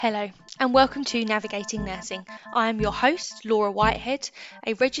Hello, and welcome to Navigating Nursing. I am your host, Laura Whitehead,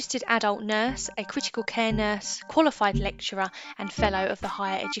 a registered adult nurse, a critical care nurse, qualified lecturer, and fellow of the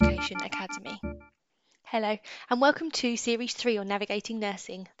Higher Education Academy. Hello, and welcome to Series 3 on Navigating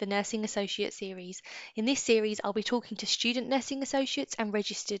Nursing, the Nursing Associate Series. In this series, I'll be talking to student nursing associates and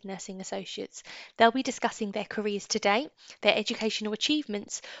registered nursing associates. They'll be discussing their careers to date, their educational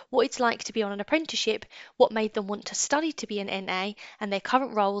achievements, what it's like to be on an apprenticeship, what made them want to study to be an NA, and their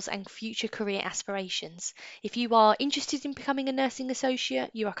current roles and future career aspirations. If you are interested in becoming a nursing associate,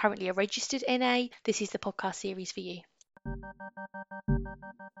 you are currently a registered NA, this is the podcast series for you.